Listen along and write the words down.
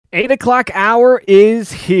8 o'clock hour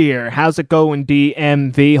is here. How's it going,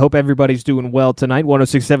 DMV? Hope everybody's doing well tonight.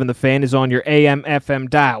 1067 The Fan is on your AM FM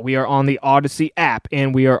dial. We are on the Odyssey app,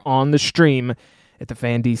 and we are on the stream at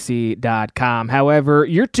thefandc.com. However,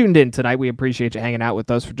 you're tuned in tonight. We appreciate you hanging out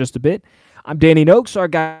with us for just a bit. I'm Danny Noakes, our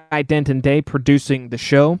guy Denton Day, producing the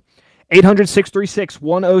show.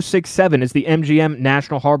 800-636-1067 is the MGM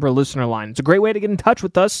National Harbor listener line. It's a great way to get in touch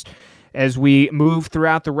with us as we move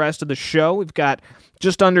throughout the rest of the show. We've got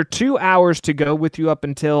just under 2 hours to go with you up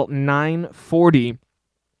until 9:40.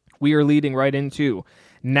 We are leading right into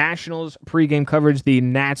Nationals pregame coverage. The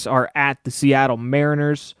Nats are at the Seattle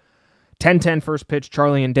Mariners. 10:10 first pitch,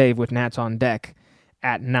 Charlie and Dave with Nats on deck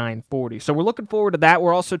at 9:40. So we're looking forward to that.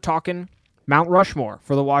 We're also talking Mount Rushmore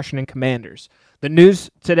for the Washington Commanders. The news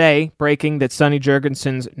today breaking that Sonny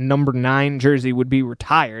Jurgensen's number 9 jersey would be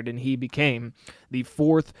retired, and he became the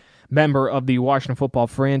 4th member of the Washington football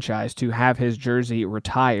franchise to have his jersey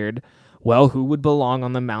retired. Well, who would belong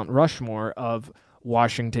on the Mount Rushmore of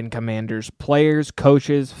Washington Commanders players,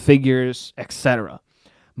 coaches, figures, etc.?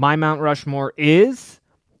 My Mount Rushmore is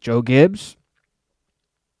Joe Gibbs.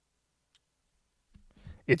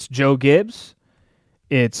 It's Joe Gibbs.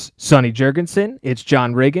 It's Sonny Jurgensen. It's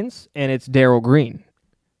John Riggins. And it's Darrell Green.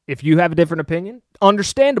 If you have a different opinion,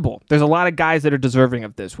 understandable. There's a lot of guys that are deserving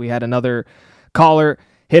of this. We had another caller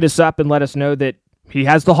hit us up and let us know that he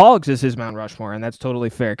has the Hogs as his Mount Rushmore, and that's totally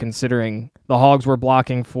fair considering the Hogs were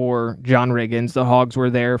blocking for John Riggins. The Hogs were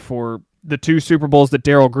there for the 2 Super Bowls that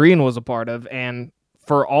Darrell Green was a part of, and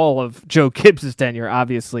for all of Joe Gibbs' tenure,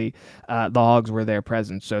 obviously, the Hogs were there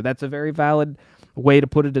present. So that's a very valid way to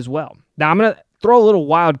put it as well. Now, I'm going to throw a little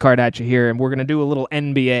wild card at you here, and we're going to do a little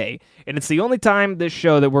NBA, and it's the only time this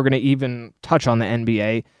show that we're going to even touch on the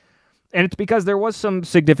NBA, and it's because there was some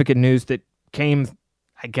significant news that came,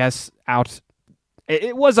 I guess, out.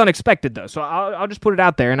 It was unexpected, though, so I'll just put it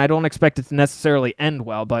out there, and I don't expect it to necessarily end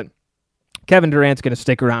well, but Kevin Durant's going to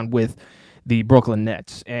stick around with the Brooklyn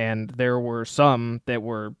Nets, and there were some that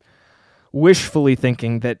were wishfully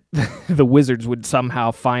thinking that the Wizards would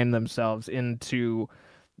somehow find themselves into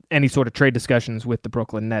any sort of trade discussions with the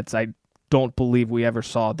Brooklyn Nets. I don't believe we ever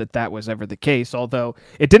saw that was ever the case, although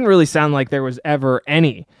it didn't really sound like there was ever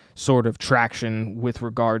any sort of traction with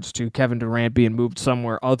regards to Kevin Durant being moved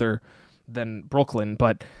somewhere other than Brooklyn.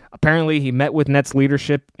 But apparently he met with Nets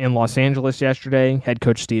leadership in Los Angeles yesterday. Head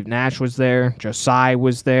coach Steve Nash was there. Josiah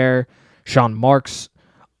was there. Sean Marks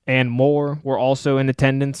and more were also in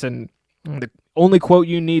attendance. And the only quote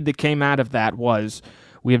you need that came out of that was,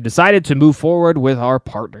 "We have decided to move forward with our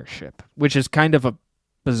partnership," which is kind of a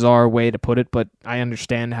bizarre way to put it, but I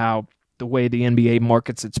understand how the way the NBA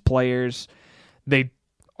markets its players, they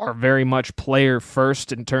are very much player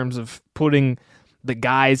first in terms of putting the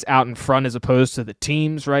guys out in front as opposed to the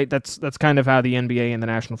teams, right? That's kind of how the NBA and the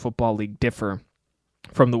National Football League differ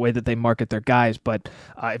from the way that they market their guys. But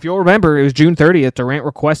if you'll remember, it was June 30th, Durant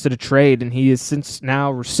requested a trade, and he has since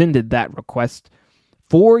now rescinded that request.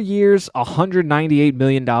 4 years, $198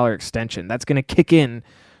 million extension. That's going to kick in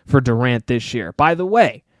for Durant this year. By the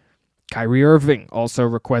way, Kyrie Irving also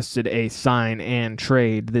requested a sign and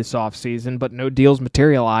trade this offseason, but no deals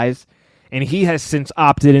materialized, and he has since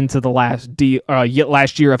opted into the last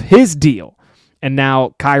year of his deal. And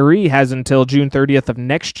now Kyrie has until June 30th of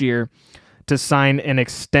next year to sign an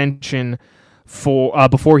extension for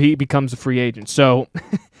before he becomes a free agent. So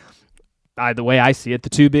the way I see it, the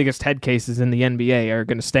 2 biggest head cases in the NBA are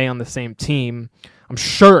going to stay on the same team. I'm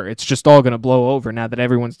sure it's just all going to blow over now that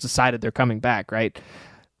everyone's decided they're coming back, right?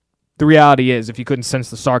 The reality is, if you couldn't sense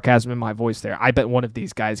the sarcasm in my voice there, I bet one of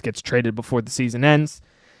these guys gets traded before the season ends.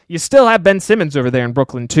 You still have Ben Simmons over there in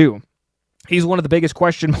Brooklyn, too. He's one of the biggest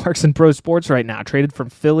question marks in pro sports right now. Traded from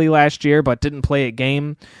Philly last year, but didn't play a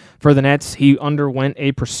game for the Nets. He underwent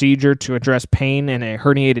a procedure to address pain and a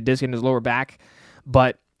herniated disc in his lower back,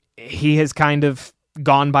 but he has kind of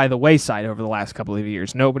gone by the wayside over the last couple of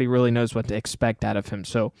years. Nobody really knows what to expect out of him.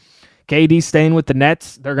 So KD's staying with the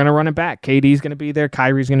Nets. They're going to run it back. KD's going to be there.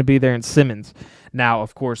 Kyrie's going to be there, and Simmons. Now,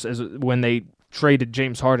 of course, when they traded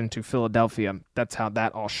James Harden to Philadelphia, that's how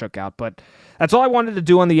that all shook out. But that's all I wanted to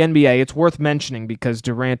do on the NBA. It's worth mentioning because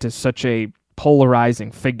Durant is such a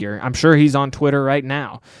polarizing figure. I'm sure he's on Twitter right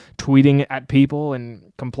now, tweeting at people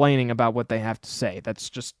and complaining about what they have to say. That's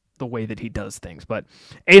just the way that he does things. But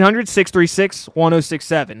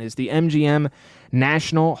 800-636-1067 is the MGM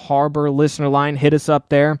National Harbor listener line. Hit us up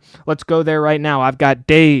there. Let's go there right now. I've got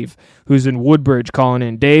Dave, who's in Woodbridge, calling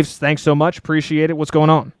in. Dave, thanks so much. Appreciate it. What's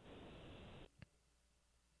going on?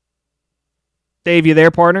 Dave, you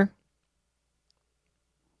there, partner?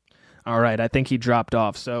 All right, I think he dropped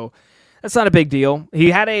off. So That's not a big deal.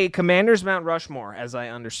 He had a Commanders Mount Rushmore, as I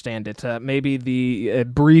understand it. Maybe the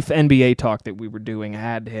brief NBA talk that we were doing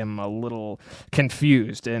had him a little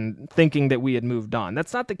confused and thinking that we had moved on.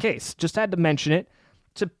 That's not the case. Just had to mention it.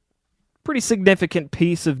 It's a pretty significant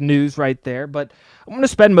piece of news right there, but I'm going to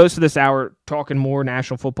spend most of this hour talking more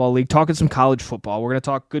National Football League, talking some college football. We're going to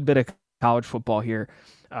talk a good bit of college football here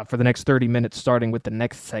for the next 30 minutes, starting with the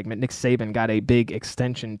next segment. Nick Saban got a big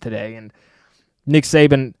extension today, and Nick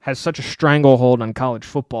Saban has such a stranglehold on college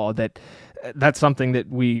football that that's something that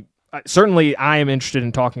certainly I am interested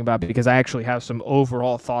in talking about, because I actually have some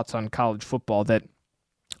overall thoughts on college football that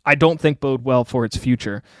I don't think bode well for its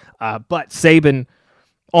future. But Saban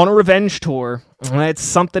on a revenge tour, it's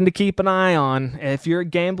something to keep an eye on. If you're a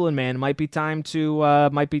gambling man, it might be time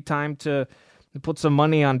to put some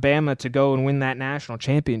money on Bama to go and win that national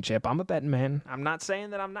championship. I'm a betting man. I'm not saying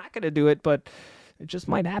that I'm not going to do it, but it just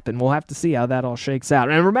might happen. We'll have to see how that all shakes out.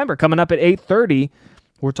 And remember, coming up at 8:30,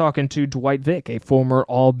 we're talking to Dwight Vick, a former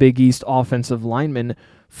All-Big East offensive lineman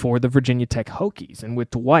for the Virginia Tech Hokies. And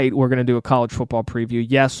with Dwight, we're going to do a college football preview.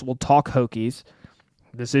 Yes, we'll talk Hokies.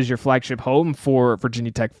 This is your flagship home for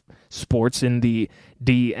Virginia Tech sports in the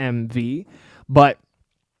DMV. But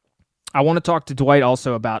I want to talk to Dwight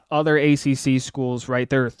also about other ACC schools, right?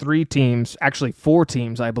 There are 3 teams, actually 4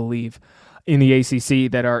 teams, I believe, in the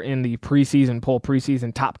ACC that are in the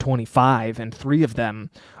preseason top 25, and 3 of them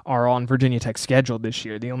are on Virginia Tech's schedule this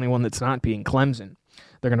year. The only one that's not being Clemson.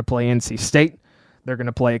 They're going to play NC State. They're going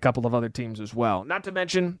to play a couple of other teams as well. Not to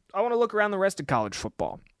mention, I want to look around the rest of college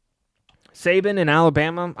football. Saban in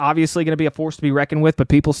Alabama, obviously going to be a force to be reckoned with, but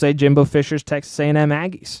people say Jimbo Fisher's Texas A&M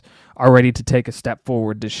Aggies are ready to take a step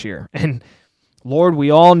forward this year. And Lord, we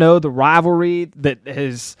all know the rivalry that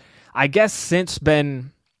has, I guess, since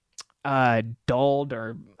been dulled,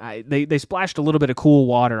 or they splashed a little bit of cool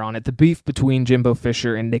water on it. The beef between Jimbo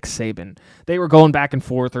Fisher and Nick Saban. They were going back and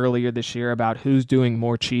forth earlier this year about who's doing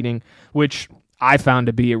more cheating, which I found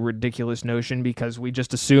to be a ridiculous notion, because we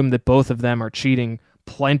just assume that both of them are cheating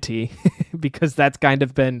plenty because that's kind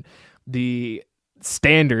of been the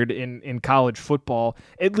standard in college football,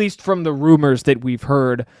 at least from the rumors that we've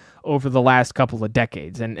heard over the last couple of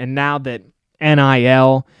decades. And now that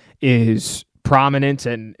NIL is prominent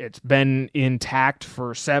and it's been intact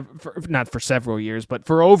for not for several years, but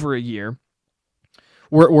for over a year,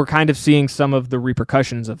 we're kind of seeing some of the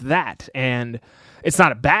repercussions of that. And it's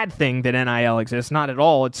not a bad thing that NIL exists, not at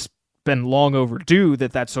all. It's been long overdue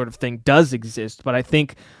that sort of thing does exist, but I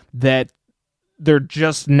think that they're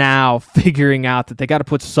just now figuring out that they got to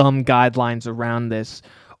put some guidelines around this,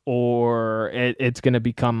 or it's going to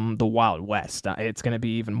become the Wild West. It's going to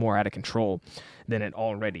be even more out of control than it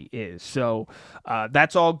already is. So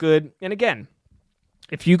that's all good. And again,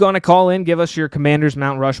 if you're going to call in, give us your Commanders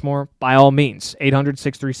Mount Rushmore, by all means.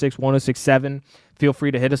 800-636-1067. Feel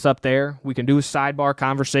free to hit us up there. We can do a sidebar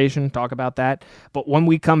conversation, talk about that. But when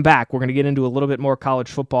we come back, we're going to get into a little bit more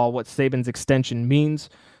college football, what Saban's extension means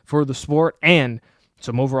for the sport, and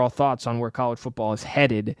some overall thoughts on where college football is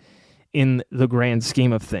headed in the grand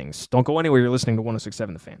scheme of things. Don't go anywhere. You're listening to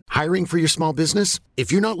 106.7 The Fan. Hiring for your small business?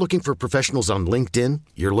 If you're not looking for professionals on LinkedIn,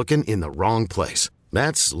 you're looking in the wrong place.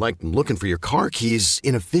 That's like looking for your car keys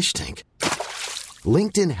in a fish tank.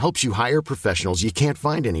 LinkedIn helps you hire professionals you can't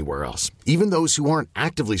find anywhere else, even those who aren't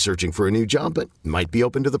actively searching for a new job but might be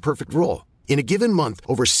open to the perfect role. In a given month,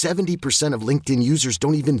 over 70% of LinkedIn users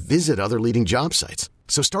don't even visit other leading job sites.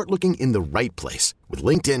 So start looking in the right place. With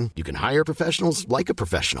LinkedIn, you can hire professionals like a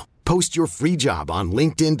professional. Post your free job on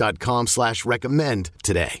linkedin.com/recommend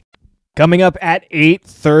today. Coming up at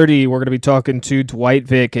 8:30, we're going to be talking to Dwight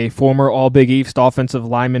Vick, a former All-Big East offensive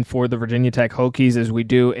lineman for the Virginia Tech Hokies, as we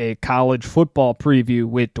do a college football preview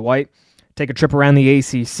with Dwight. Take a trip around the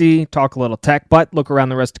ACC, talk a little Tech, but look around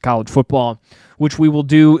the rest of college football, which we will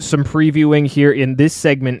do some previewing here in this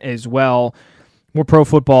segment as well. More pro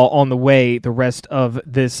football on the way the rest of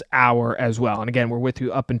this hour as well. And again, we're with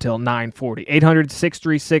you up until 9:40.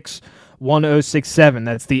 800-636-1067.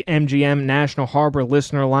 That's the MGM National Harbor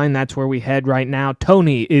listener line. That's where we head right now.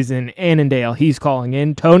 Tony is in Annandale. He's calling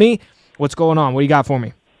in. Tony, what's going on? What do you got for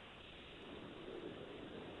me?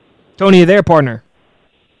 Tony, you there, partner?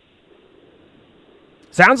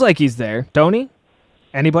 Sounds like he's there. Tony?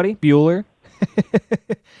 Anybody? Bueller?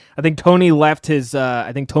 I think Tony left his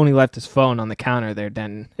phone on the counter there,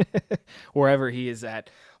 Denton. Wherever he is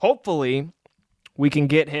at. Hopefully, we can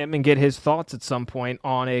get him and get his thoughts at some point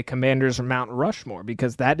on a Commanders Mount Rushmore,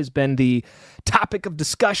 because that has been the topic of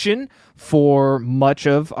discussion for much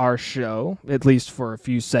of our show, at least for a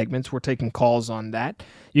few segments. We're taking calls on that.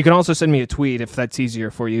 You can also send me a tweet if that's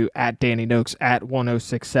easier for you, at Danny Noakes, at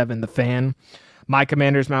 1067 The Fan. My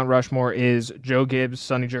Commanders Mount Rushmore is Joe Gibbs,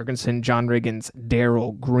 Sonny Jurgensen, John Riggins,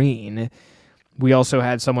 Darrell Green. We also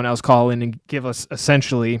had someone else call in and give us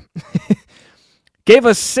six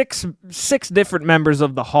different members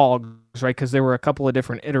of the Hogs, right? Because there were a couple of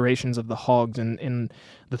different iterations of the Hogs in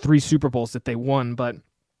the 3 Super Bowls that they won, but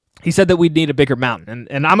he said that we'd need a bigger mountain,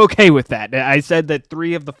 and I'm okay with that. I said that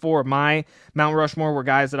 3 of the 4 of my Mount Rushmore were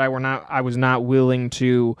guys that I was not willing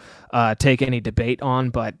to take any debate on,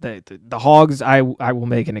 but the Hogs I will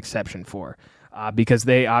make an exception for because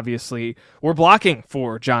they obviously were blocking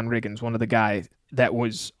for John Riggins, one of the guys that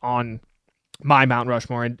was on my Mount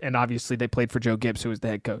Rushmore, and obviously they played for Joe Gibbs, who was the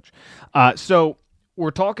head coach. So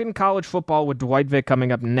we're talking college football with Dwight Vick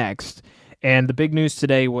coming up next. And the big news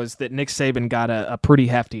today was that Nick Saban got a pretty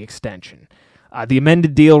hefty extension. The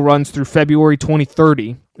amended deal runs through February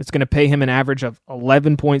 2030. It's going to pay him an average of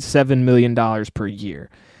 $11.7 million per year.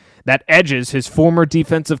 That edges his former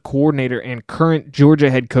defensive coordinator and current Georgia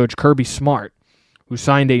head coach Kirby Smart, who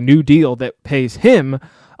signed a new deal that pays him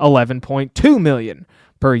 $11.2 million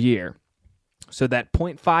per year. So that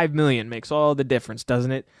 $0.5 million makes all the difference,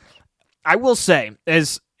 doesn't it? I will say,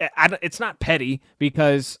 it's not petty,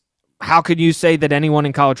 because how could you say that anyone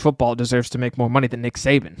in college football deserves to make more money than Nick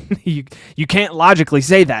Saban? You can't logically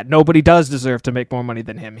say that. Nobody does deserve to make more money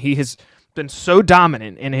than him. He has been so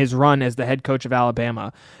dominant in his run as the head coach of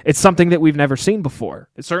Alabama. It's something that we've never seen before.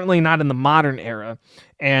 It's certainly not in the modern era.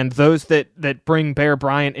 And those that bring Bear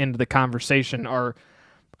Bryant into the conversation are,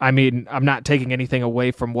 I'm not taking anything away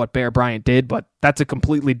from what Bear Bryant did, but that's a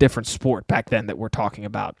completely different sport back then that we're talking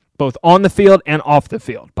about, both on the field and off the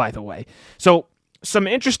field, by the way. So some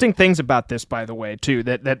interesting things about this, by the way, too,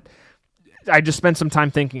 that I just spent some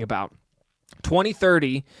time thinking about.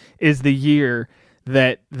 2030 is the year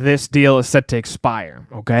that this deal is set to expire,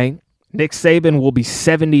 okay? Nick Saban will be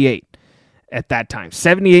 78 at that time,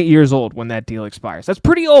 78 years old when that deal expires. That's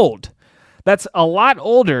pretty old. That's a lot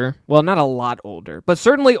older, well, not a lot older, but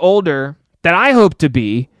certainly older than I hope to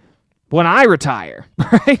be when I retire,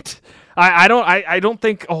 right? I don't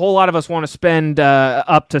think a whole lot of us want to spend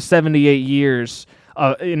up to 78 years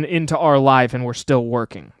into our life and we're still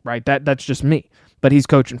working, right? That's just me. But he's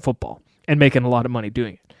coaching football and making a lot of money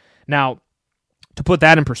doing it. Now, to put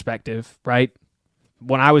that in perspective, right?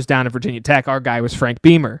 When I was down at Virginia Tech, our guy was Frank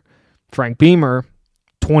Beamer. Frank Beamer,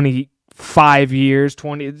 25 years,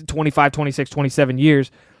 25, 26, 27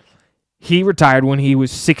 years. He retired when he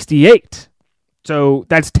was 68. So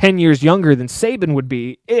that's 10 years younger than Saban would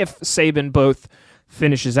be if Saban both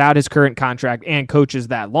finishes out his current contract and coaches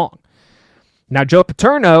that long. Now, Joe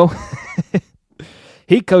Paterno,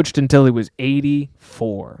 he coached until he was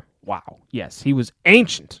 84. Wow. Yes, he was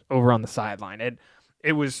ancient over on the sideline.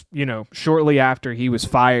 It was, shortly after he was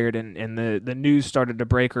fired and the news started to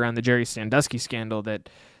break around the Jerry Sandusky scandal that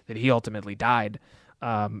he ultimately died.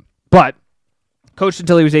 But coached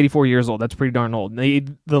until he was 84 years old. That's pretty darn old.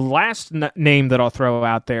 The last name that I'll throw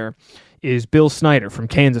out there is Bill Snyder from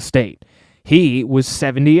Kansas State. He was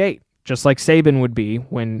 78, just like Saban would be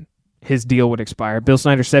when his deal would expire. Bill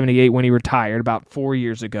Snyder, 78 when he retired about 4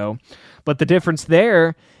 years ago. But the difference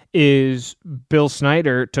there is Bill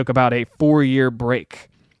Snyder took about a 4-year break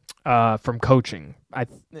from coaching,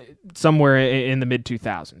 somewhere in the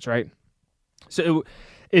mid-2000s, right? So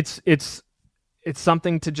it's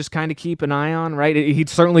something to just kind of keep an eye on, right? He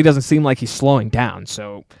certainly doesn't seem like he's slowing down,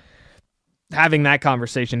 so having that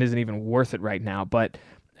conversation isn't even worth it right now. But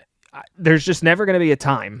there's just never going to be a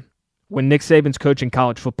time when Nick Saban's coaching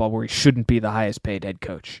college football where he shouldn't be the highest paid head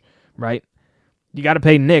coach, right? You got to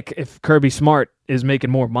pay Nick if Kirby Smart is making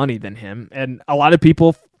more money than him, and a lot of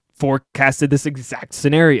people forecasted this exact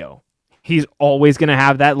scenario. He's always going to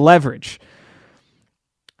have that leverage.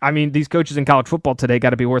 I mean, these coaches in college football today got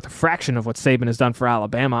to be worth a fraction of what Saban has done for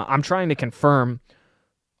Alabama. I'm trying to confirm,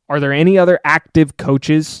 are there any other active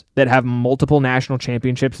coaches that have multiple national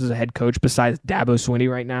championships as a head coach besides Dabo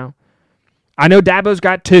Swinney right now? I know Dabo's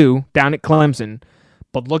got 2 down at Clemson,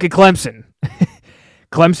 but look at Clemson.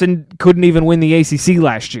 Clemson couldn't even win the ACC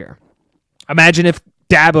last year. Imagine if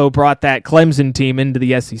Dabo brought that Clemson team into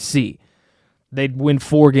the SEC. They'd win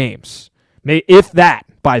 4 games. If that,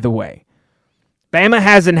 by the way. Bama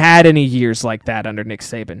hasn't had any years like that under Nick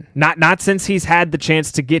Saban. Not since he's had the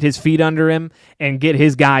chance to get his feet under him and get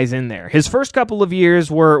his guys in there. His first couple of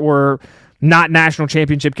years were not national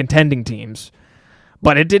championship contending teams,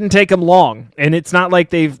 but it didn't take him long, and it's not like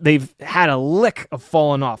they've had a lick of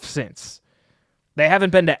fallen off since. They haven't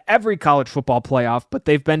been to every college football playoff, but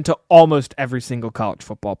they've been to almost every single college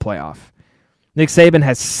football playoff. Nick Saban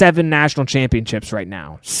has 7 national championships right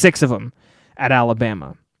now, 6 of them at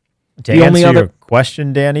Alabama. To answer your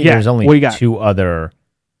question, Danny, there's only 2 other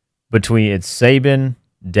It's Saban,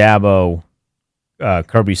 Dabo,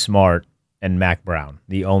 Kirby Smart, and Mac Brown,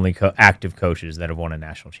 the only active coaches that have won a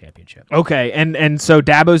national championship. Okay, and so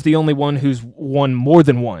Dabo's the only one who's won more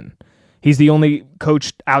than one. He's the only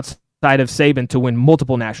coach outside of Saban to win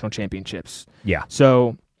multiple national championships. Yeah.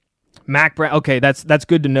 So Mac Brown, okay, that's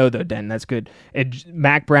good to know, though, Den. That's good.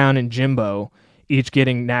 Mac Brown and Jimbo each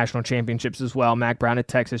getting national championships as well. Mac Brown at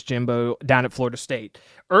Texas, Jimbo down at Florida State.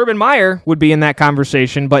 Urban Meyer would be in that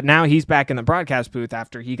conversation, but now he's back in the broadcast booth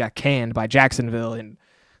after he got canned by Jacksonville in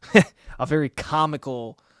a very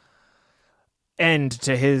comical end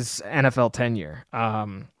to his NFL tenure.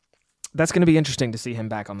 That's going to be interesting to see him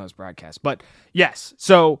back on those broadcasts. But yes,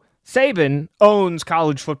 so Saban owns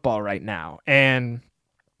college football right now, and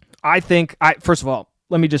I think, first of all,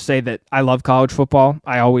 let me just say that I love college football.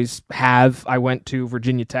 I always have. I went to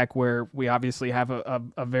Virginia Tech, where we obviously have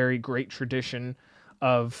a very great tradition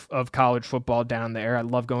of college football down there. I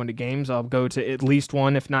love going to games. I'll go to at least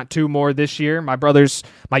one, if not two more this year. My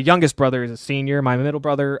youngest brother is a senior. My middle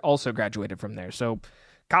brother also graduated from there. So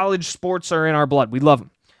college sports are in our blood. We love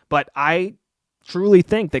them. But I truly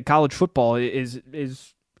think that college football is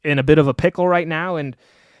in a bit of a pickle right now and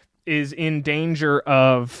is in danger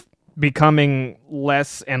of becoming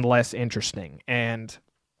less and less interesting. And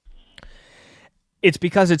it's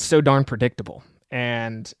because it's so darn predictable.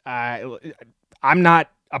 And I'm not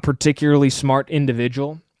a particularly smart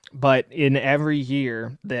individual, but in every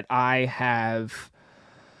year that I have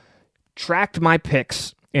tracked my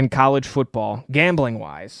picks in college football,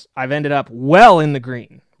 gambling-wise, I've ended up well in the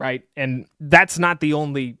green, right? And that's not the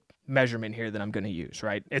only measurement here that I'm going to use,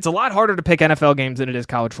 right? It's a lot harder to pick NFL games than it is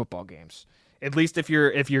college football games, at least if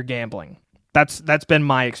you're gambling. That's been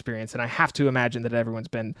my experience, and I have to imagine that everyone's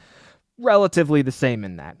been relatively the same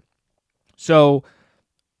in that. So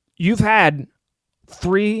you've had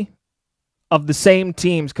 3 of the same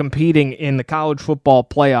teams competing in the college football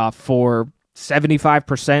playoff for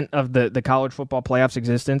 75% of the college football playoff's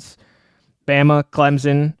existence. Bama,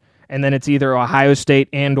 Clemson, and then it's either Ohio State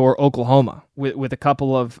and or Oklahoma with a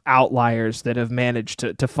couple of outliers that have managed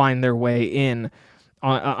to find their way in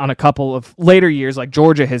on a couple of later years. Like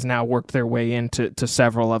Georgia has now worked their way into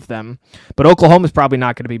several of them. But Oklahoma's probably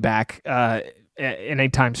not going to be back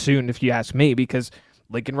anytime soon, if you ask me, because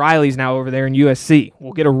Lincoln Riley's now over there in USC.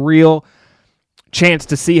 We'll get a real chance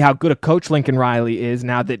to see how good a coach Lincoln Riley is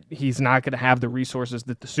now that he's not going to have the resources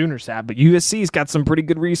that the Sooners have. But USC's got some pretty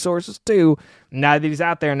good resources too. Now that he's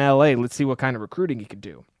out there in LA, let's see what kind of recruiting he can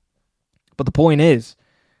do. But the point is,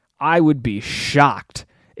 I would be shocked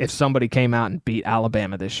if somebody came out and beat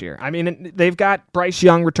Alabama this year. I mean, they've got Bryce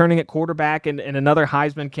Young returning at quarterback and another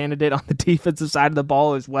Heisman candidate on the defensive side of the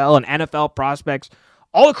ball as well, and NFL prospects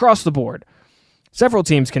all across the board. Several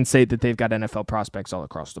teams can say that they've got NFL prospects all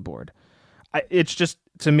across the board. It's just,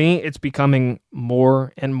 to me, it's becoming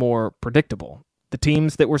more and more predictable. The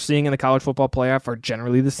teams that we're seeing in the college football playoff are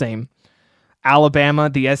generally the same. Alabama,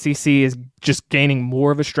 the SEC, is just gaining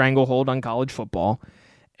more of a stranglehold on college football,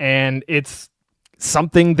 and it's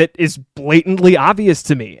something that is blatantly obvious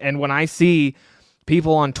to me. And when I see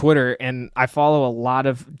people on Twitter, and I follow a lot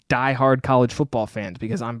of diehard college football fans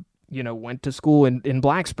because I'm, went to school in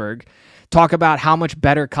Blacksburg, talk about how much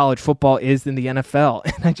better college football is than the NFL.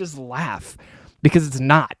 And I just laugh because it's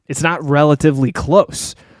not. It's not relatively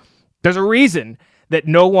close. There's a reason that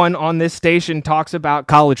no one on this station talks about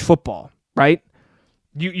college football, right?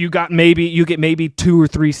 You get maybe 2 or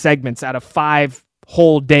 3 segments out of 5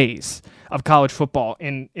 whole days of college football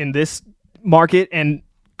in this market, and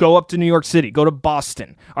go up to New York City, go to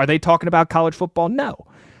Boston. Are they talking about college football? No.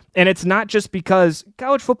 And it's not just because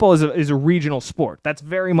college football is a regional sport. That's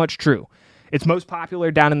very much true. It's most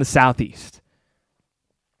popular down in the Southeast.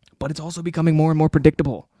 But it's also becoming more and more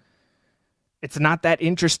predictable. It's not that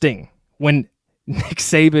interesting when Nick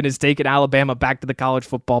Saban is taking Alabama back to the college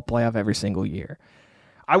football playoff every single year.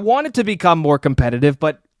 I want it to become more competitive,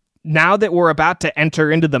 but now that we're about to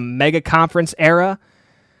enter into the mega conference era,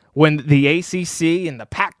 when the ACC and the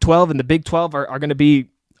Pac-12 and the Big 12 are going to be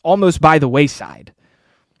almost by the wayside,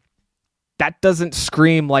 that doesn't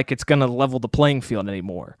scream like it's going to level the playing field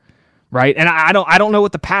anymore, right? And I don't know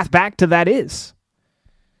what the path back to that is,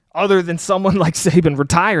 other than someone like Saban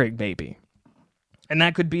retiring, maybe. And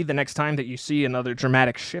that could be the next time that you see another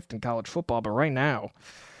dramatic shift in college football. But right now,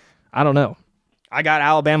 I don't know. I got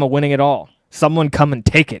Alabama winning it all. Someone come and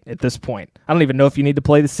take it at this point. I don't even know if you need to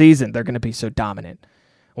play the season. They're going to be so dominant.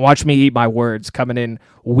 Watch me eat my words. Coming in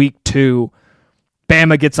week 2,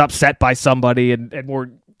 Bama gets upset by somebody, and we're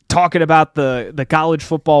talking about the college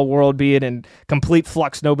football world being in complete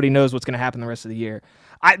flux. Nobody knows what's going to happen the rest of the year.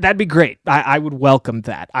 That'd be great. I would welcome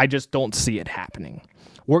that. I just don't see it happening.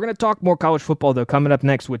 We're going to talk more college football, though, coming up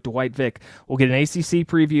next with Dwight Vick. We'll get an ACC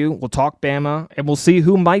preview, we'll talk Bama, and we'll see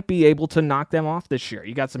who might be able to knock them off this year.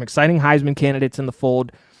 You got some exciting Heisman candidates in the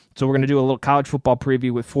fold, so we're going to do a little college football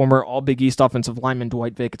preview with former All-Big East offensive lineman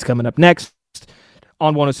Dwight Vick. It's coming up next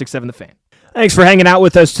on 106.7 The Fan. Thanks for hanging out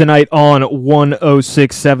with us tonight on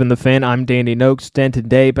 106.7 The Fan. I'm Danny Noakes, Denton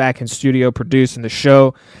Day, back in studio producing the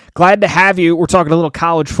show. Glad to have you. We're talking a little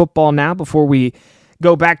college football now before we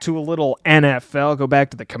go back to a little NFL, go back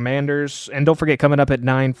to the Commanders. And don't forget, coming up at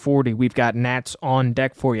 9:40, we've got Nats on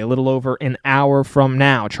deck for you a little over an hour from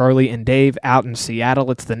now. Charlie and Dave out in Seattle.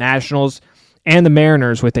 It's the Nationals and the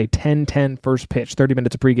Mariners with a 10-10 first pitch, 30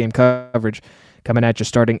 minutes of pregame coverage coming at you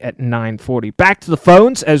starting at 9:40. Back to the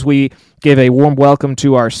phones as we give a warm welcome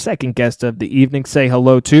to our second guest of the evening. Say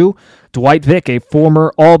hello to Dwight Vick, a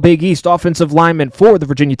former All-Big East offensive lineman for the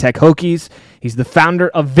Virginia Tech Hokies. He's the founder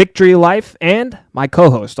of Victory Life and my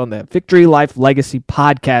co-host on the Victory Life Legacy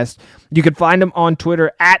podcast. You can find him on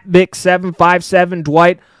Twitter at Vic757.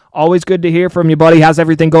 Dwight, always good to hear from you, buddy. How's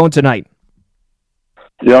everything going tonight?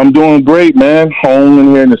 Yeah, I'm doing great, man. Home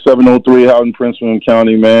in here in the 703 out in Prince William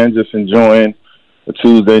County, man. Just enjoying a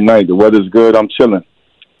Tuesday night. The weather's good. I'm chilling.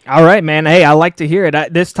 All right, man. Hey, I like to hear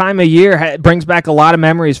it. This time of year brings back a lot of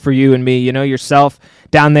memories for you and me. You know, yourself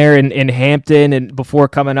down there in Hampton and before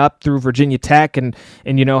coming up through Virginia Tech and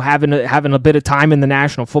you know, having a bit of time in the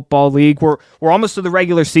National Football League. We're almost to the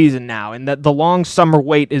regular season now, and the long summer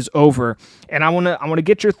wait is over. And I want to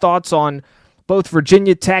get your thoughts on both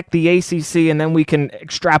Virginia Tech, the ACC, and then we can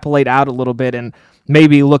extrapolate out a little bit and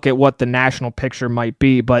maybe look at what the national picture might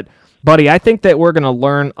be. But, buddy, I think that we're going to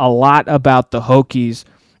learn a lot about the Hokies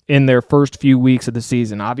in their first few weeks of the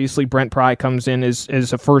season. Obviously, Brent Pry comes in as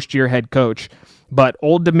a first-year head coach. But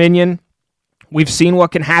Old Dominion, we've seen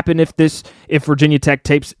what can happen if Virginia Tech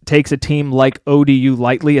takes a team like ODU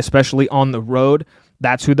lightly, especially on the road.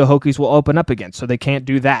 That's who the Hokies will open up against, so they can't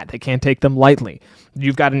do that. They can't take them lightly.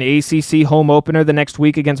 You've got an ACC home opener the next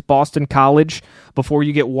week against Boston College before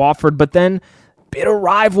you get Wofford, but then bitter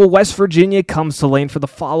rival West Virginia comes to Lane for the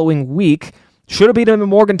following week. Should have beat them in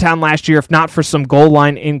Morgantown last year if not for some goal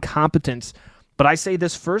line incompetence. But I say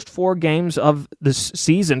this first 4 games of this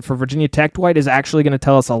season for Virginia Tech, Dwight, is actually going to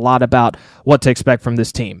tell us a lot about what to expect from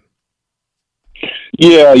this team.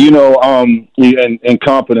 Yeah, you know,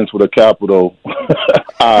 incompetence with a capital.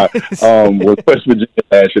 With West Virginia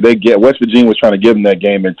last year, West Virginia was trying to give them that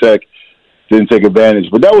game, and Tech didn't take advantage.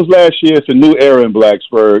 But that was last year. It's a new era in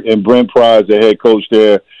Blacksburg, and Brent Pry, the head coach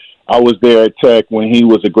there. I was there at Tech when he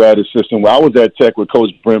was a grad assistant. Well, I was at Tech with Coach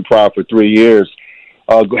Brent Pry for 3 years,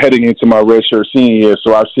 heading into my redshirt senior year.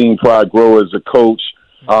 So I've seen Pry grow as a coach.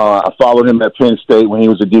 I followed him at Penn State when he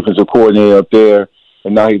was a defensive coordinator up there,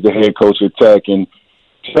 and now he's the head coach at Tech. And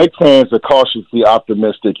Tech fans are cautiously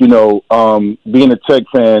optimistic. You know, being a Tech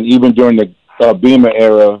fan, even during the Beamer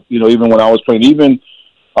era, you know, even when I was playing, even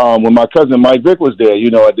when my cousin Mike Vick was there,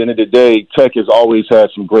 you know, at the end of the day, Tech has always had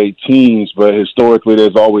some great teams, but historically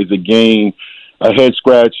there's always a game, a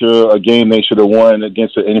head-scratcher, a game they should have won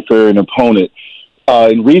against an inferior opponent.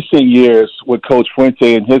 In recent years, with Coach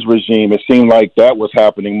Fuente and his regime, it seemed like that was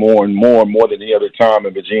happening more than any other time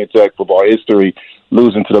in Virginia Tech football history,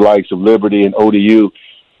 losing to the likes of Liberty and ODU.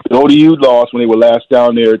 The ODU lost when they were last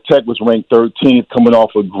down there. Tech was ranked 13th, coming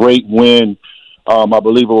off a great win, I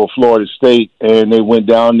believe, over Florida State, and they went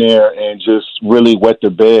down there and just really wet the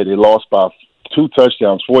bed. They lost by 2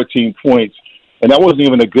 touchdowns, 14 points, and that wasn't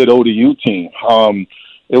even a good ODU team.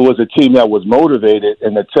 It was a team that was motivated,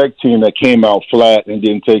 and the Tech team that came out flat and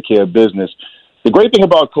didn't take care of business. The great thing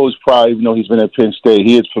about Coach Pry, even though he's been at Penn State,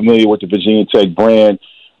 he is familiar with the Virginia Tech brand.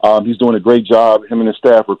 He's doing a great job, him and the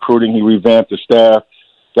staff, recruiting. He revamped the staff.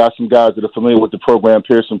 Got some guys that are familiar with the program,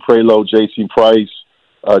 Pearson Prelo, J.C. Price,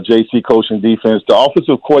 J.C. coaching defense. The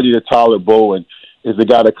offensive coordinator, Tyler Bowen, is the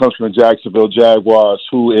guy that comes from the Jacksonville Jaguars,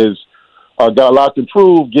 who is got a lot to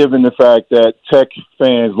prove given the fact that Tech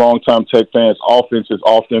fans, longtime Tech fans, offense has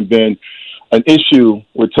often been an issue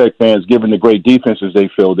with Tech fans given the great defenses they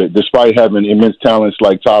fielded, despite having immense talents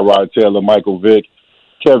like Tyrod Taylor, Michael Vick,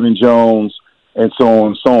 Kevin Jones, and so on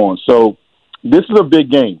and so on. So this is a big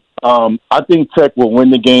game. I think Tech will win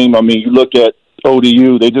the game. I mean, you look at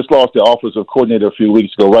ODU, they just lost their offensive coordinator a few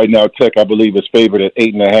weeks ago. Right now, Tech, I believe, is favored at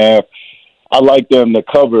 8.5. I like them to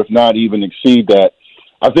cover, if not even exceed that.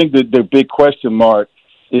 I think that the big question mark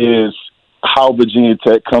is how Virginia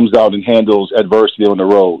Tech comes out and handles adversity on the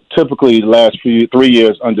road. Typically, the last 3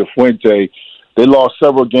 years under Fuente, they lost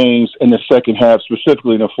several games in the second half,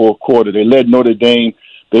 specifically in the fourth quarter. They led Notre Dame.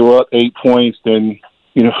 They were up 8 points. Then,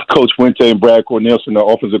 you know, Coach Fuente and Brad Cornelison, the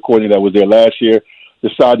offensive coordinator that was there last year,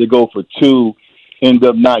 decided to go for two, ended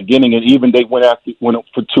up not getting it. Even they went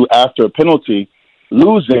for two after a penalty,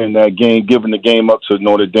 losing that game, giving the game up to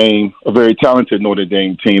Notre Dame, a very talented Notre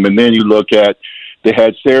Dame team. And then you look at, they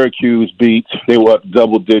had Syracuse beat. They were up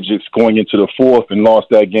double digits going into the fourth and lost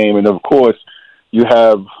that game. And, of course, you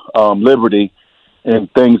have Liberty and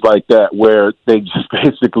things like that where they just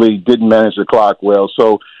basically didn't manage the clock well.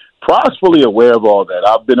 So Pry's fully aware of all that.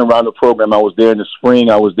 I've been around the program. I was there in the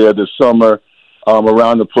spring. I was there this summer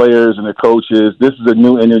around the players and the coaches. This is a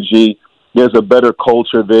new energy. There's a better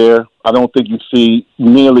culture there. I don't think you see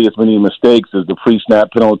nearly as many mistakes as the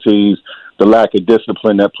pre-snap penalties, the lack of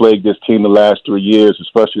discipline that plagued this team the last 3 years,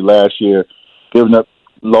 especially last year, giving up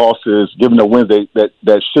losses, giving up wins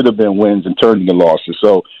that should have been wins and turned into losses.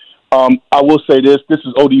 So I will say this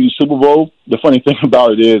is ODU Super Bowl. The funny thing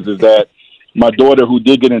about it is that my daughter, who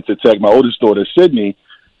did get into Tech, my oldest daughter, Sydney,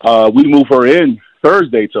 we moved her in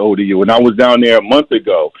Thursday to ODU, and I was down there a month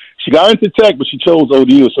ago. She got into Tech, but she chose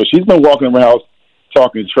ODU, so she's been walking around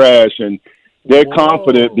talking trash, and they're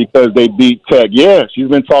confident because they beat Tech. Yeah, she's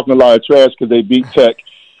been talking a lot of trash because they beat Tech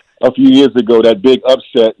a few years ago, that big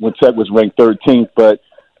upset when Tech was ranked 13th. But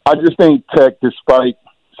I just think Tech, despite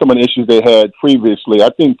some of the issues they had previously,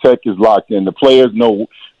 I think Tech is locked in. The players know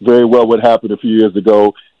very well what happened a few years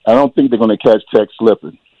ago. I don't think they're going to catch Tech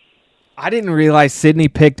slipping. I didn't realize Sydney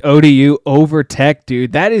picked ODU over Tech,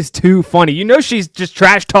 dude. That is too funny. You know she's just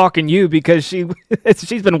trash talking you because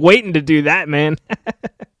she's been waiting to do that, man.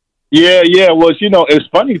 Yeah. Well, it's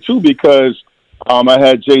funny too because I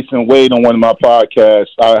had Jason Wade on one of my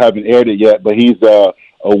podcasts. I haven't aired it yet, but he's a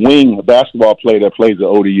basketball player that plays at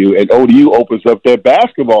ODU, and ODU opens up their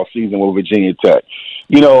basketball season with Virginia Tech.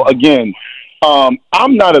 Again,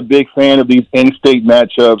 I'm not a big fan of these in-state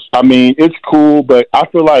matchups. I mean, it's cool, but I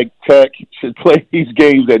feel like Tech should play these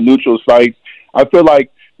games at neutral sites. I feel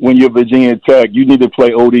like when you're Virginia Tech, you need to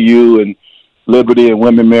play ODU and Liberty and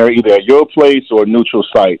William & Mary either at your place or a neutral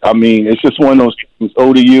site. I mean, it's just one of those things.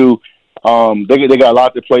 ODU, they got a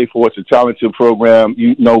lot to play for. It's a talented program.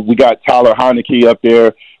 We got Tyler Heineke up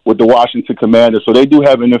there with the Washington Commanders, so they do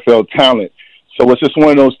have NFL talent. So it's just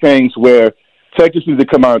one of those things where Tech just needs to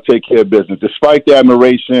come out and take care of business. Despite the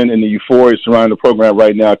admiration and the euphoria surrounding the program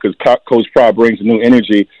right now, because Coach Pry brings a new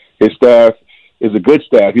energy, his staff is a good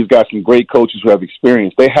staff. He's got some great coaches who have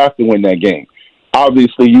experience. They have to win that game.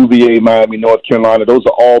 Obviously, UVA, Miami, North Carolina, those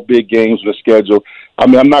are all big games with the schedule. I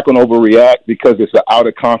mean, I'm not going to overreact because it's an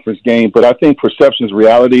out-of-conference game, but I think perception is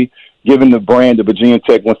reality. Given the brand that Virginia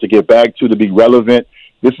Tech wants to get back to be relevant,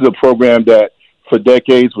 this is a program that for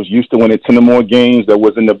decades was used to winning 10 or more games, that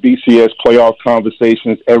was in the BCS playoff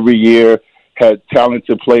conversations every year, had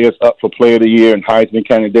talented players up for Player of the Year and Heisman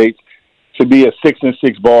candidates. To be a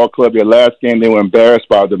 6-6 ball club, their last game they were embarrassed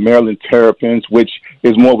by the Maryland Terrapins, which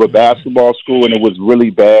is more of a basketball school, and it was really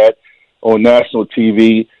bad on national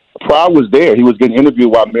TV. Pry was there. He was getting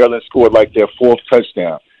interviewed while Maryland scored like their fourth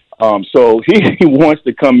touchdown. So he wants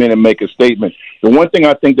to come in and make a statement. The one thing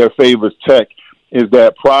I think that favors Tech is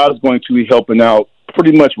that Pry is going to be helping out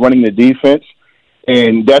pretty much running the defense,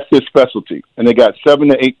 and that's his specialty. And they got 7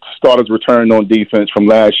 to 8 starters returned on defense from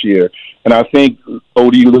last year. And I think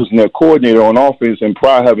ODU losing their coordinator on offense and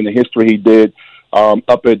Pry having the history he did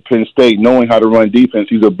up at Penn State, knowing how to run defense.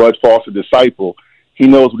 He's a Bud Foster disciple. He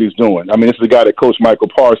knows what he's doing. I mean, this is a guy that coached Michael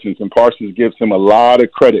Parsons, and Parsons gives him a lot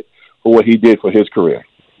of credit for what he did for his career.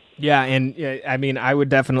 Yeah, and I mean, I would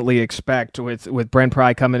definitely expect with Brent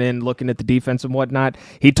Pry coming in, looking at the defense and whatnot.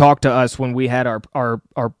 He talked to us when we had our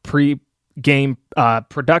pre-game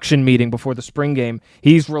production meeting before the spring game.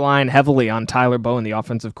 He's relying heavily on Tyler Bowen, the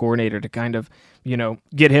offensive coordinator, to kind of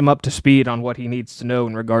get him up to speed on what he needs to know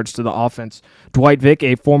in regards to the offense. Dwight Vick,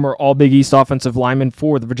 a former All-Big East offensive lineman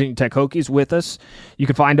for the Virginia Tech Hokies, with us. You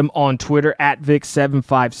can find him on Twitter at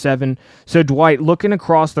Vic757. So, Dwight, looking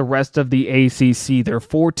across the rest of the ACC, there are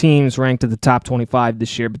 4 teams ranked at the top 25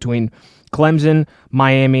 this year between Clemson,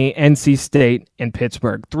 Miami, NC State, and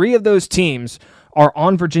Pittsburgh. 3 of those teams are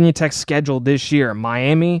on Virginia Tech's schedule this year.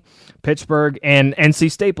 Miami, Pittsburgh, and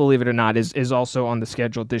NC State, believe it or not, is also on the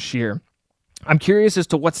schedule this year. I'm curious as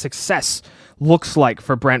to what success looks like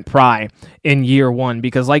for Brent Pry in year one,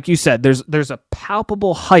 because like you said, there's a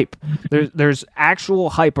palpable hype. There's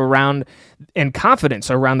actual hype around and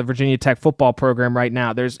confidence around the Virginia Tech football program right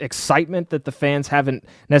now. There's excitement that the fans haven't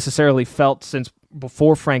necessarily felt since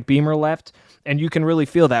before Frank Beamer left, and you can really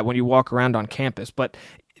feel that when you walk around on campus. But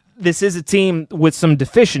this is a team with some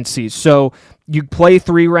deficiencies. So you play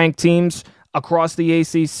 3 ranked teams across the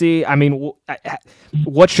ACC. I mean,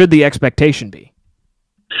 what should the expectation be?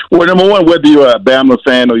 Well, number one, whether you're a Bama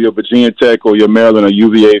fan or you're a Virginia Tech or you're a Maryland or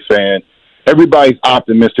UVA fan, everybody's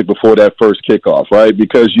optimistic before that first kickoff, right?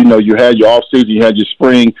 Because, you know, you had your off season, you had your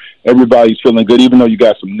spring, everybody's feeling good, even though you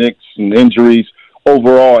got some nicks and injuries.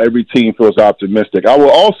 Overall, every team feels optimistic. I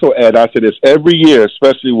will also add, I say this every year,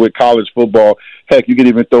 especially with college football. Heck, you can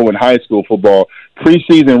even throw in high school football.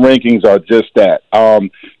 Preseason rankings are just that.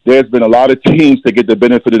 There's been a lot of teams that get the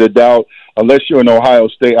benefit of the doubt. Unless you're an Ohio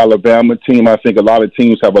State, Alabama team, I think a lot of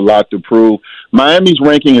teams have a lot to prove. Miami's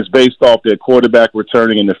ranking is based off their quarterback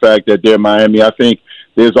returning and the fact that they're Miami. I think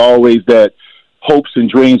there's always that hopes and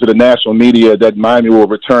dreams of the national media that Miami will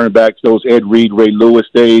return back to those Ed Reed, Ray Lewis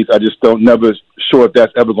days. I just never sure if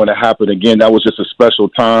that's ever going to happen again. That was just a special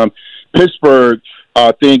time. Pittsburgh,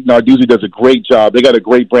 I think Narduzzi does a great job. They got a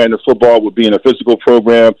great brand of football with being a physical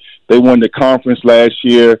program. They won the conference last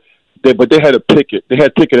year, but they had Pickett. They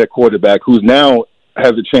had Pickett at quarterback, who's now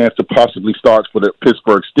has a chance to possibly start for the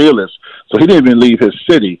Pittsburgh Steelers. So he didn't even leave his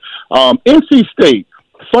city. NC State,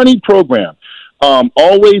 funny program.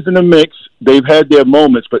 Always in the mix. They've had their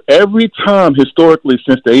moments, but every time historically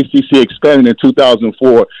since the ACC expanded in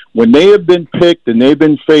 2004, when they have been picked and they've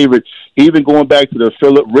been favored, even going back to the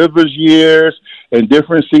Phillip Rivers years and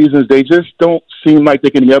different seasons, they just don't seem like they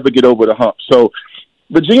can ever get over the hump. So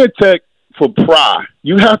Virginia Tech, for pride,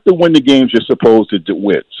 you have to win the games you're supposed to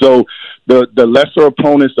win. So the lesser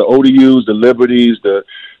opponents, the ODUs, the Liberties, the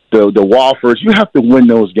Woffers, you have to win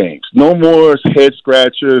those games. No more head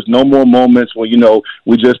scratchers, no more moments where, you know,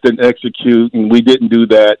 we just didn't execute and we didn't do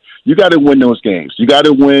that. You got to win those games. You got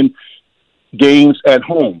to win games at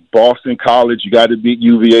home. Boston College, you got to beat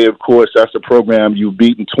UVA, of course. That's a program you've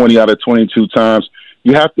beaten 20 out of 22 times.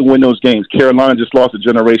 You have to win those games. Carolina just lost a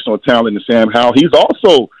generational talent in Sam Howell. He's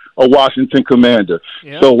also a Washington Commander.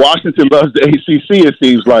 Yep. So Washington loves the ACC, it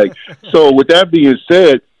seems like. So with that being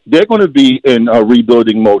said, they're going to be in a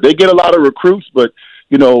rebuilding mode. They get a lot of recruits, but,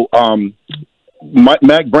 you know,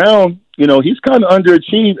 Mac Brown, you know, he's kind of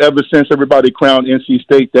underachieved ever since everybody crowned NC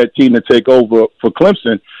State that team to take over for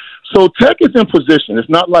Clemson. So Tech is in position. It's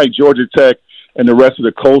not like Georgia Tech and the rest of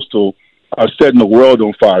the Coastal are setting the world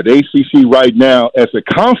on fire. The ACC right now, as a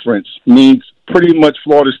conference, needs pretty much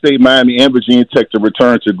Florida State, Miami, and Virginia Tech to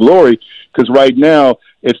return to glory, because right now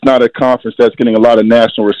it's not a conference that's getting a lot of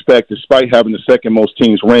national respect, despite having the second most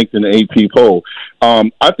teams ranked in the AP poll.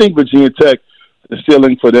 I think Virginia Tech, the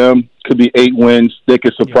ceiling for them could be 8 wins. They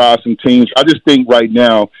could surprise some teams. I just think right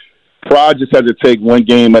now, Pride just has to take one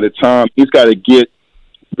game at a time. He's got to get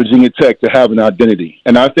Virginia Tech to have an identity.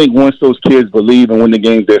 And I think once those kids believe and win the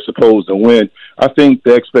games they're supposed to win, I think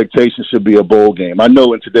the expectation should be a bowl game. I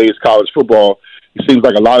know in today's college football, it seems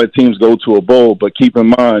like a lot of teams go to a bowl, but keep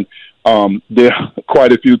in mind, there are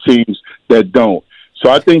quite a few teams that don't. So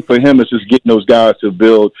I think for him, it's just getting those guys to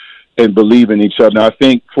build and believe in each other. Now, I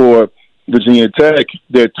think for Virginia Tech,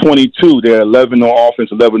 they're 22. They're 11 on offense,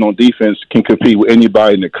 11 on defense, can compete with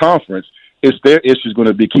anybody in the conference. It's their issue is going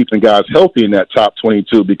to be keeping guys healthy in that top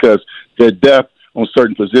 22 because their depth on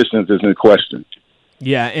certain positions is in question.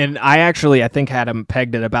 Yeah, and I think had him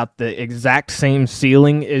pegged at about the exact same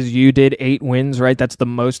ceiling as you did, 8 wins, right? That's the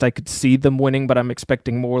most I could see them winning, but I'm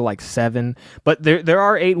expecting more like 7. But there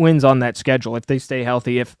are 8 wins on that schedule if they stay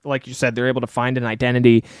healthy, if, like you said, they're able to find an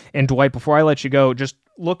identity. And Dwight, before I let you go, just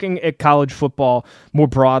looking at college football more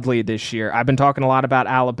broadly this year, I've been talking a lot about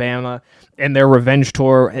Alabama and their revenge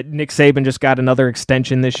tour. Nick Saban just got another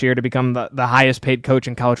extension this year to become the highest paid coach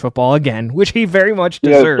in college football again, which he very much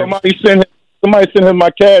deserves. Somebody send him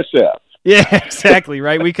my cash app. Yeah, exactly,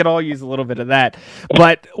 right? We could all use a little bit of that.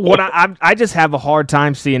 But what I just have a hard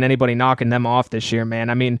time seeing anybody knocking them off this year,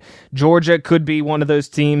 man. I mean, Georgia could be one of those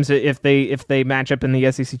teams if they match up in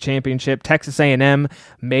the SEC championship. Texas A&M,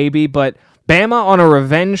 maybe. But Bama on a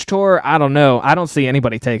revenge tour, I don't know. I don't see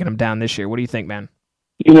anybody taking them down this year. What do you think, man?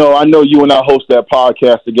 You know, I know you and I host that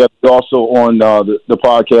podcast together. Also on the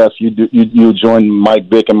podcast, you join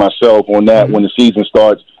Mike Vick and myself on that when the season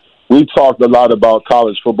starts. We talked a lot about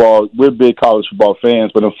college football. We're big college football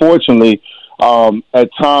fans, but unfortunately, at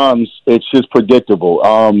times it's just predictable.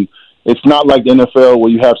 It's not like the NFL where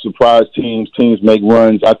you have surprise teams make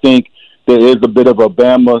runs. I think there is a bit of a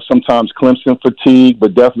Bama, sometimes Clemson fatigue,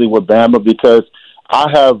 but definitely with Bama because I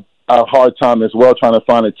have a hard time as well trying to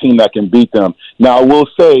find a team that can beat them. Now, I will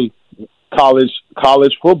say college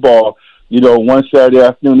football, you know, one Saturday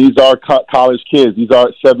afternoon, these are college kids. These are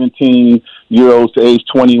 17-year-olds to age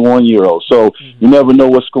 21-year-olds. So you never know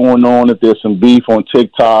what's going on, if there's some beef on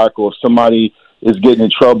TikTok or if somebody is getting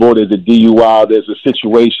in trouble, there's a DUI, there's a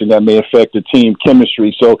situation that may affect the team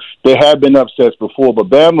chemistry. So there have been upsets before, but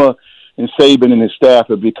Bama and Saban and his staff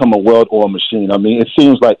have become a well-oiled machine. I mean, it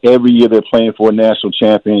seems like every year they're playing for a national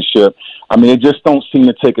championship. I mean, they just don't seem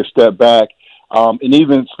to take a step back. And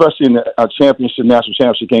even especially in the national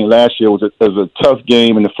championship game last year, was a tough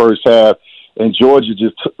game in the first half, and Georgia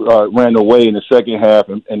just ran away in the second half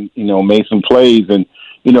and made some plays. And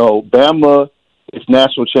Bama, it's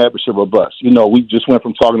national championship or bust. We just went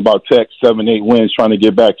from talking about Tech 7-8 wins, trying to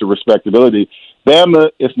get back to respectability. Bama,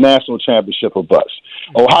 it's national championship or bust.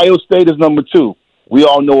 Ohio State is number 2. We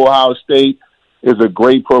all know Ohio State is a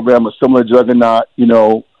great program, a similar juggernaut.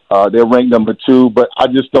 They're ranked number 2, but I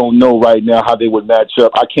just don't know right now how they would match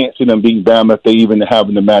up. I can't see them beating Bama if they even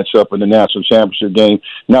having to match up in the national championship game.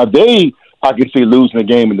 Now, I can see losing a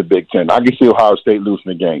game in the Big Ten. I can see Ohio State losing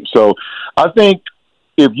the game. So I think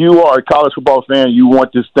if you are a college football fan, you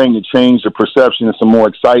want this thing to change the perception and some more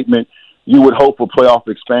excitement, you would hope for playoff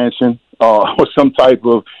expansion or some type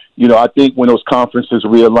of, I think when those conferences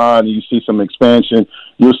realign and you see some expansion,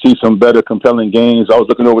 you'll see some better, compelling games. I was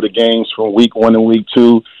looking over the games from week 1 and week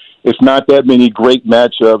 2. It's not that many great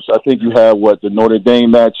matchups. I think you have, the Notre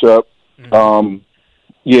Dame matchup,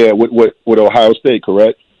 with Ohio State,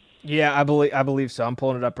 correct? Yeah, I believe so. I'm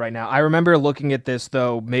pulling it up right now. I remember looking at this,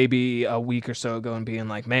 though, maybe a week or so ago and being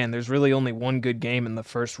like, man, there's really only one good game in the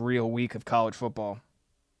first real week of college football.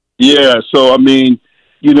 Yeah, so,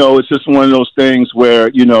 it's just one of those things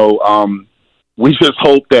where, we just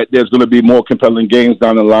hope that there's going to be more compelling games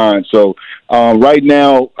down the line. So right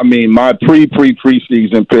now, my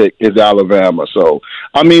preseason pick is Alabama. So,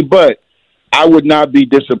 but I would not be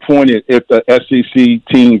disappointed if the SEC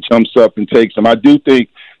team jumps up and takes them. I do think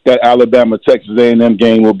that Alabama-Texas A&M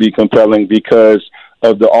game will be compelling because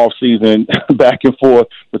of the offseason back and forth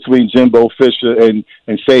between Jimbo Fisher and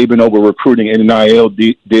Saban over recruiting and NIL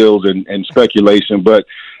deals and speculation. But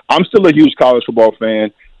I'm still a huge college football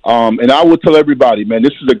fan. And I will tell everybody, man,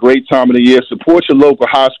 this is a great time of the year. Support your local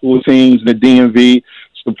high school teams in the DMV.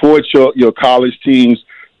 Support your college teams.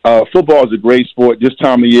 Football is a great sport. This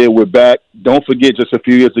time of year, we're back. Don't forget, just a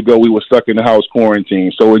few years ago, we were stuck in the house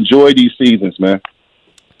quarantine. So enjoy these seasons, man.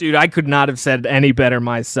 Dude, I could not have said any better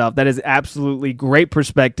myself. That is absolutely great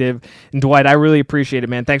perspective. And Dwight, I really appreciate it,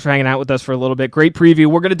 man. Thanks for hanging out with us for a little bit. Great preview.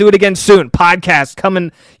 We're going to do it again soon. Podcast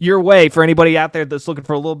coming your way for anybody out there that's looking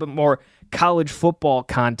for a little bit more college football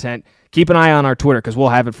content. Keep an eye on our Twitter because we'll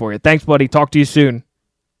have it for you. Thanks, buddy. Talk to you soon.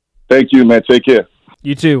 Thank you, man. Take care.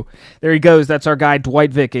 You too. There he goes. That's our guy,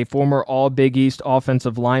 Dwight Vick, a former All-Big East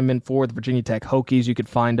offensive lineman for the Virginia Tech Hokies. You can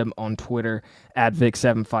find him on Twitter at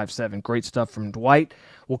Vic757. Great stuff from Dwight.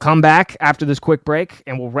 We'll come back after this quick break,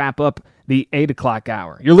 and we'll wrap up the 8 o'clock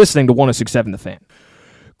hour. You're listening to 106.7 The Fan.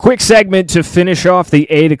 Quick segment to finish off the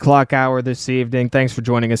 8 o'clock hour this evening. Thanks for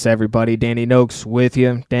joining us, everybody. Danny Noakes with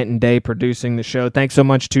you. Denton Day producing the show. Thanks so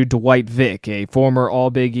much to Dwight Vick, a former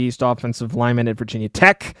All-Big East offensive lineman at Virginia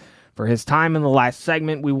Tech, for his time in the last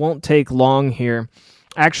segment. We won't take long here.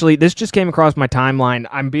 Actually, this just came across my timeline.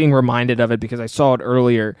 I'm being reminded of it because I saw it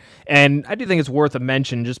earlier, and I do think it's worth a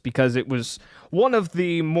mention just because it was one of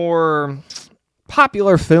the more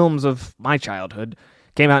popular films of my childhood.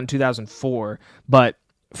 Came out in 2004, but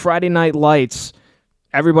Friday Night Lights,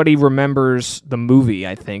 everybody remembers the movie,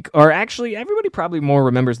 I think. Or actually, everybody probably more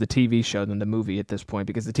remembers the TV show than the movie at this point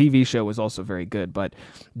because the TV show was also very good. But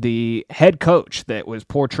the head coach that was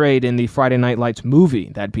portrayed in the Friday Night Lights movie,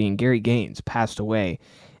 that being Gary Gaines, passed away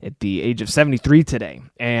at the age of 73 today.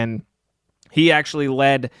 And he actually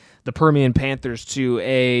led the Permian Panthers to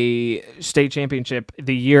a state championship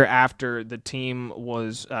the year after the team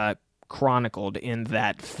was chronicled in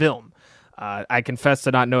that film. I confess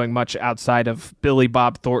to not knowing much outside of Billy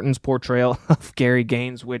Bob Thornton's portrayal of Gary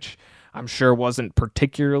Gaines, which I'm sure wasn't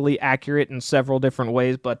particularly accurate in several different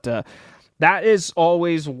ways, but that is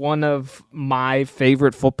always one of my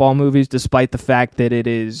favorite football movies, despite the fact that it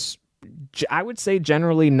is, I would say,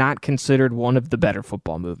 generally not considered one of the better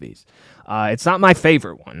football movies. It's not my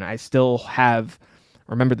favorite one. I still have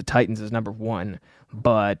Remember the Titans as number 1,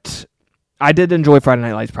 but I did enjoy Friday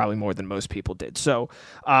Night Lights probably more than most people did. So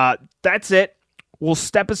that's it. We'll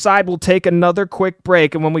step aside. We'll take another quick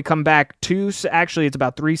break. And when we come back, actually it's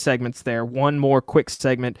about 3 segments there. One more quick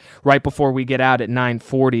segment right before we get out at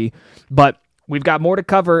 9:40. But we've got more to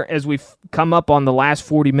cover as we come up on the last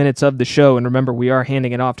 40 minutes of the show. And remember, we are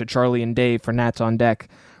handing it off to Charlie and Dave for Nats on Deck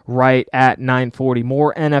right at 9:40.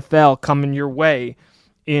 More NFL coming your way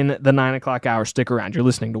in the 9 o'clock hour. Stick around. You're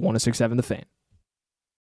listening to 106.7 The Fan.